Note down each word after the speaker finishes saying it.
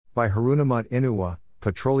By Harunamut Inuwa,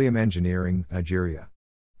 Petroleum Engineering, Nigeria.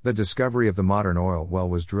 The discovery of the modern oil well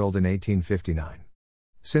was drilled in 1859.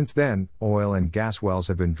 Since then, oil and gas wells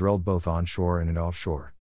have been drilled both onshore and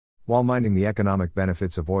offshore. While minding the economic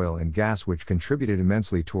benefits of oil and gas, which contributed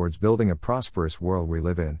immensely towards building a prosperous world we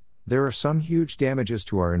live in, there are some huge damages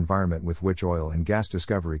to our environment with which oil and gas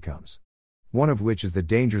discovery comes. One of which is the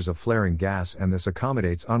dangers of flaring gas, and this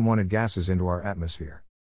accommodates unwanted gases into our atmosphere.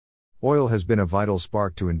 Oil has been a vital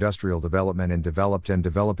spark to industrial development in developed and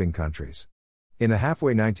developing countries. In the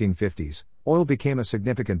halfway 1950s, oil became a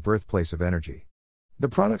significant birthplace of energy. The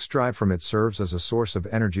products derived from it serves as a source of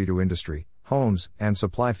energy to industry, homes, and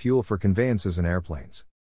supply fuel for conveyances and airplanes.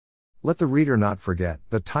 Let the reader not forget,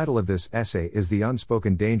 the title of this essay is The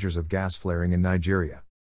Unspoken Dangers of Gas Flaring in Nigeria.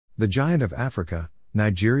 The giant of Africa,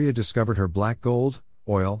 Nigeria discovered her black gold,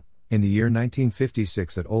 oil, in the year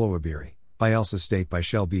 1956 at Olowobiri, Bayelsa State by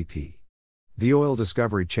Shell BP. The oil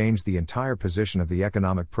discovery changed the entire position of the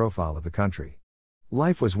economic profile of the country.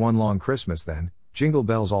 Life was one long Christmas then, jingle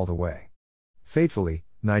bells all the way. Fatefully,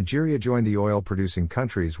 Nigeria joined the oil-producing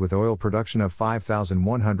countries with oil production of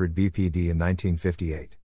 5,100 BPD in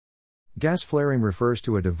 1958. Gas flaring refers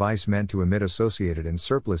to a device meant to emit associated and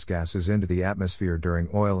surplus gases into the atmosphere during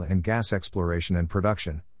oil and gas exploration and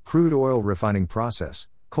production, crude oil refining process,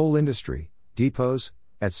 coal industry, depots,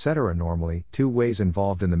 etc. Normally, two ways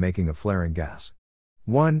involved in the making of flaring gas.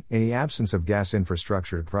 1. In the absence of gas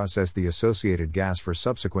infrastructure to process the associated gas for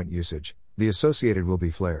subsequent usage, the associated will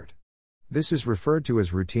be flared. This is referred to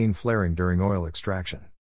as routine flaring during oil extraction.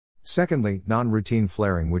 Secondly, non-routine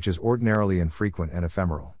flaring, which is ordinarily infrequent and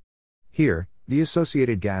ephemeral. Here, the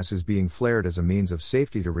associated gas is being flared as a means of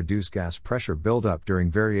safety to reduce gas pressure buildup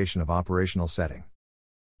during variation of operational setting.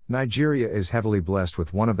 Nigeria is heavily blessed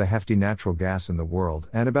with one of the hefty natural gas in the world,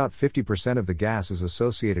 and about 50% of the gas is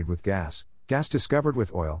associated with gas discovered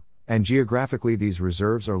with oil, and geographically these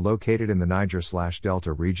reserves are located in the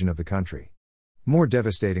Niger/Delta region of the country. More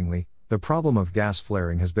devastatingly, the problem of gas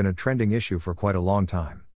flaring has been a trending issue for quite a long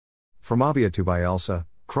time. From Abia to Bayelsa,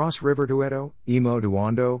 Cross River to Edo, Imo to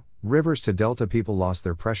Ondo, rivers to Delta, people lost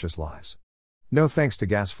their precious lives. No thanks to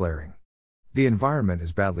gas flaring. The environment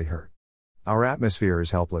is badly hurt. Our atmosphere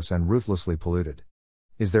is helpless and ruthlessly polluted.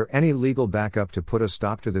 Is there any legal backup to put a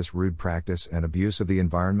stop to this rude practice and abuse of the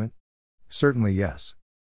environment? Certainly yes.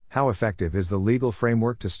 How effective is the legal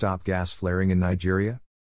framework to stop gas flaring in Nigeria?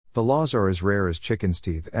 The laws are as rare as chicken's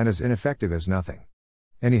teeth and as ineffective as nothing.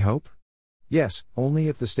 Any hope? Yes, only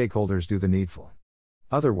if the stakeholders do the needful.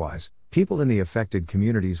 Otherwise, people in the affected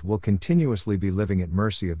communities will continuously be living at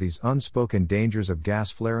mercy of these unspoken dangers of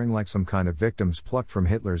gas flaring, like some kind of victims plucked from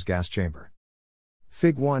Hitler's gas chamber.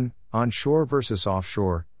 Fig 1, Onshore versus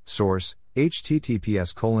Offshore, Source,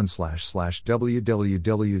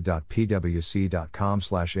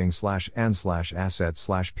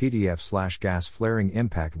 https://www.pwc.com/ing/n/asset/pdf/gas flaring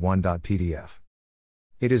impact 1.pdf.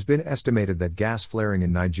 It has been estimated that gas flaring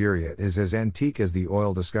in Nigeria is as antique as the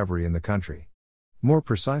oil discovery in the country. More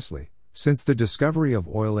precisely, since the discovery of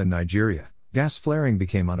oil in Nigeria, gas flaring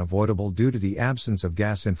became unavoidable due to the absence of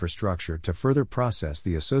gas infrastructure to further process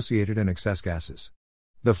the associated and excess gases.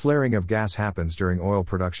 The flaring of gas happens during oil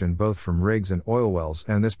production both from rigs and oil wells,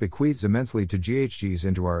 and this bequeaths immensely to GHGs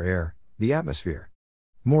into our air, the atmosphere.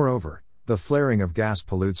 Moreover, the flaring of gas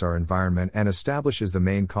pollutes our environment and establishes the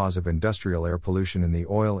main cause of industrial air pollution in the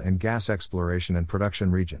oil and gas exploration and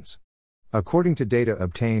production regions. According to data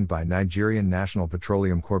obtained by Nigerian National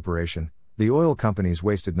Petroleum Corporation, the oil companies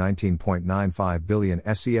wasted 19.95 billion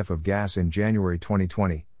SCF of gas in January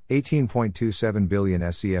 2020, 18.27 billion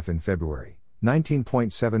SCF in February,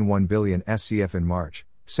 19.71 billion SCF in March,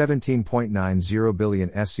 17.90 billion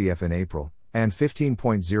SCF in April, and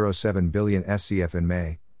 15.07 billion SCF in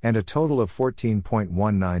May, and a total of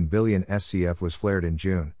 14.19 billion SCF was flared in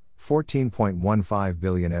June, 14.15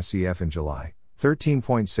 billion SCF in July,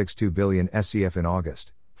 13.62 billion SCF in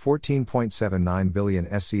August, 14.79 billion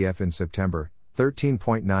SCF in September,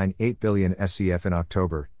 13.98 billion SCF in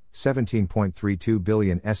October, 17.32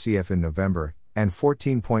 billion SCF in November, and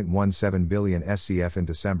 14.17 billion SCF in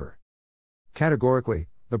December. Categorically,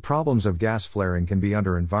 the problems of gas flaring can be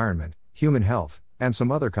under environment, human health, and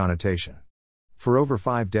some other connotation. For over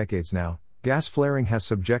 5 decades now, gas flaring has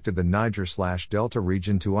subjected the Niger/Delta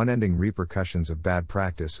region to unending repercussions of bad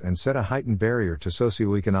practice and set a heightened barrier to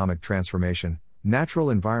socioeconomic transformation, natural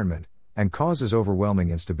environment, and causes overwhelming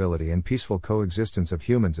instability and peaceful coexistence of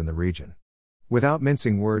humans in the region. Without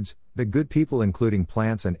mincing words, the good people, including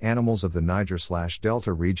plants and animals of the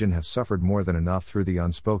Niger/Delta region, have suffered more than enough through the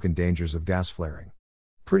unspoken dangers of gas flaring.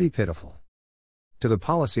 Pretty pitiful. To the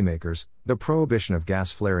policymakers, the prohibition of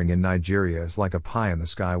gas flaring in Nigeria is like a pie in the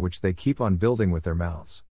sky which they keep on building with their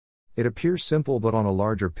mouths. It appears simple, but on a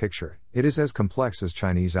larger picture, it is as complex as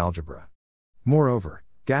Chinese algebra. Moreover,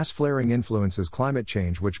 gas flaring influences climate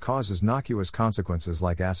change, which causes noxious consequences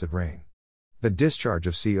like acid rain. The discharge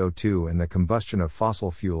of CO2 and the combustion of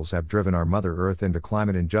fossil fuels have driven our Mother Earth into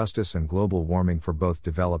climate injustice and global warming for both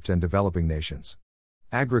developed and developing nations.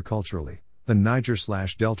 Agriculturally, the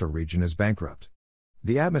Niger/Delta region is bankrupt.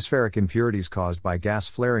 The atmospheric impurities caused by gas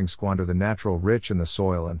flaring squander the natural rich in the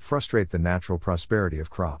soil and frustrate the natural prosperity of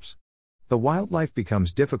crops. The wildlife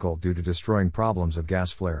becomes difficult due to destroying problems of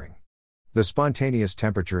gas flaring. The spontaneous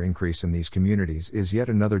temperature increase in these communities is yet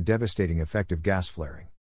another devastating effect of gas flaring.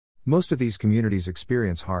 Most of these communities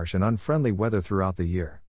experience harsh and unfriendly weather throughout the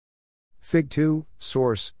year. Fig 2,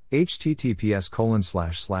 source,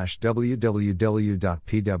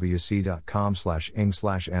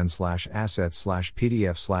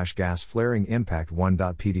 https://www.pwc.com/ing/n/assets/pdf/gas flaring impact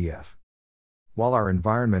 1.pdf. While our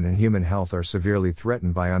environment and human health are severely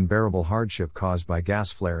threatened by unbearable hardship caused by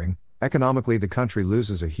gas flaring, economically the country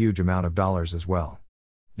loses a huge amount of dollars as well.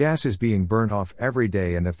 Gas is being burnt off every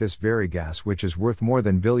day, and if this very gas, which is worth more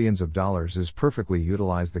than billions of dollars, is perfectly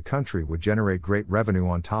utilized, the country would generate great revenue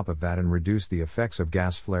on top of that and reduce the effects of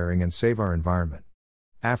gas flaring and save our environment.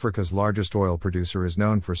 Africa's largest oil producer is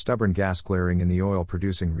known for stubborn gas clearing in the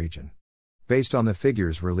oil-producing region. Based on the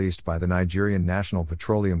figures released by the Nigerian National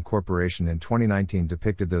Petroleum Corporation in 2019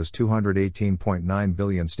 depicted those 218.9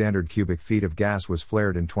 billion standard cubic feet of gas was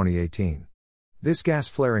flared in 2018. This gas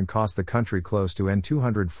flaring cost the country close to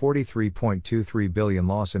 $243.23 billion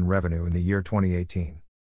loss in revenue in the year 2018.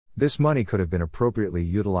 This money could have been appropriately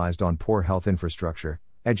utilized on poor health infrastructure,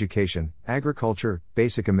 education, agriculture,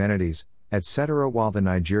 basic amenities, etc. While the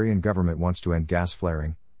Nigerian government wants to end gas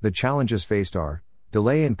flaring, the challenges faced are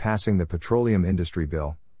delay in passing the Petroleum Industry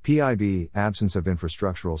Bill, PIB, absence of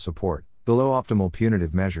infrastructural support, below optimal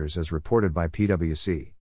punitive measures as reported by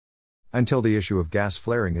PwC. Until the issue of gas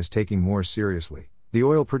flaring is taken more seriously, the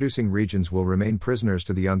oil-producing regions will remain prisoners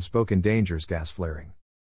to the unspoken dangers gas flaring.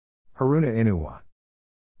 Haruna Inuwa.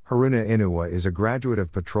 Haruna Inuwa is a graduate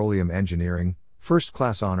of petroleum engineering,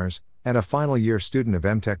 first-class honors, and a final-year student of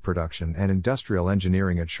MTech production and industrial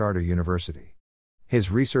engineering at Sharda University.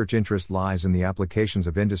 His research interest lies in the applications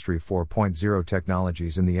of Industry 4.0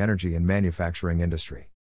 technologies in the energy and manufacturing industry.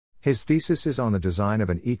 His thesis is on the design of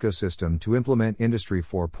an ecosystem to implement Industry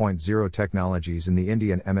 4.0 technologies in the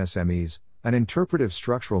Indian MSMEs, an interpretive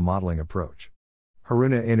structural modeling approach.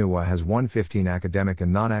 Haruna Inuwa has won 15 academic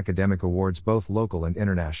and non-academic awards, both local and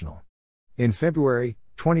international. In February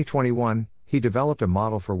 2021, he developed a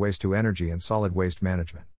model for waste-to-energy and solid waste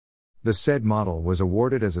management. The said model was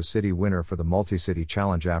awarded as a city winner for the Multi-City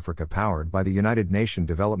Challenge Africa powered by the United Nations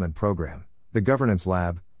Development Programme, the Governance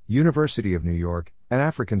Lab, University of New York, and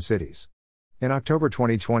African Cities. In October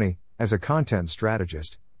 2020, as a content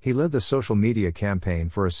strategist, he led the social media campaign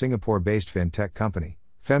for a Singapore-based fintech company,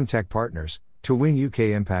 Femtech Partners, to win UK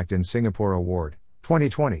Impact in Singapore Award,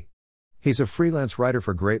 2020. He's a freelance writer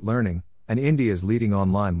for Great Learning, and India's leading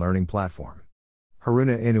online learning platform.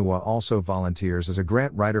 Haruna Inuwa also volunteers as a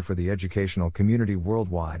grant writer for the educational community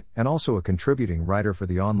worldwide, and also a contributing writer for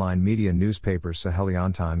the online media newspapers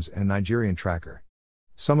Sahelian Times and Nigerian Tracker.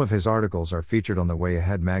 Some of his articles are featured on The Way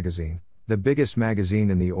Ahead magazine, the biggest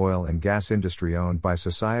magazine in the oil and gas industry owned by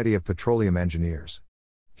Society of Petroleum Engineers.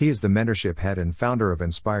 He is the mentorship head and founder of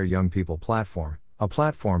Inspire Young People Platform, a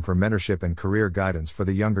platform for mentorship and career guidance for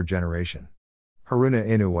the younger generation. Haruna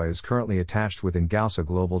Inuwa is currently attached with Ingausa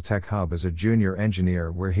Global Tech Hub as a junior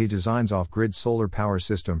engineer, where he designs off-grid solar power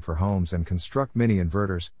system for homes and construct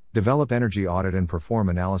mini-inverters, develop energy audit and perform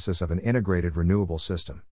analysis of an integrated renewable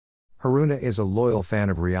system. Haruna is a loyal fan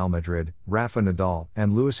of Real Madrid, Rafa Nadal,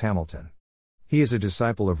 and Lewis Hamilton. He is a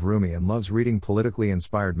disciple of Rumi and loves reading politically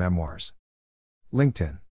inspired memoirs.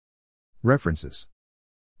 LinkedIn. References.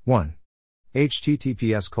 1.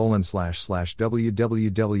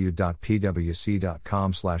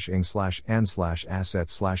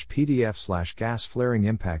 https://www.pwc.com/ing/n/assets/pdf/gas flaring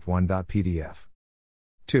impact 1.pdf.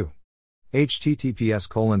 2.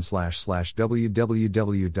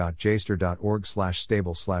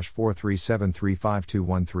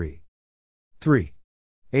 https://www.jster.org/stable/437352213. 3.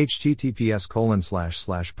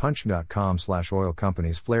 https://punch.com/oil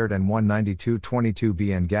companies flared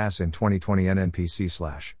N19222 gas in 2020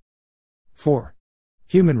 NNPC/. 4.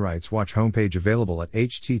 Human Rights Watch homepage available at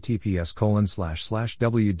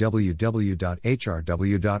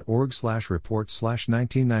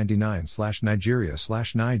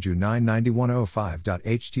https://www.hrw.org/report/1999/Nigeria/Niju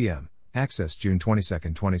 99105.htm, access June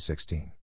 22, 2016.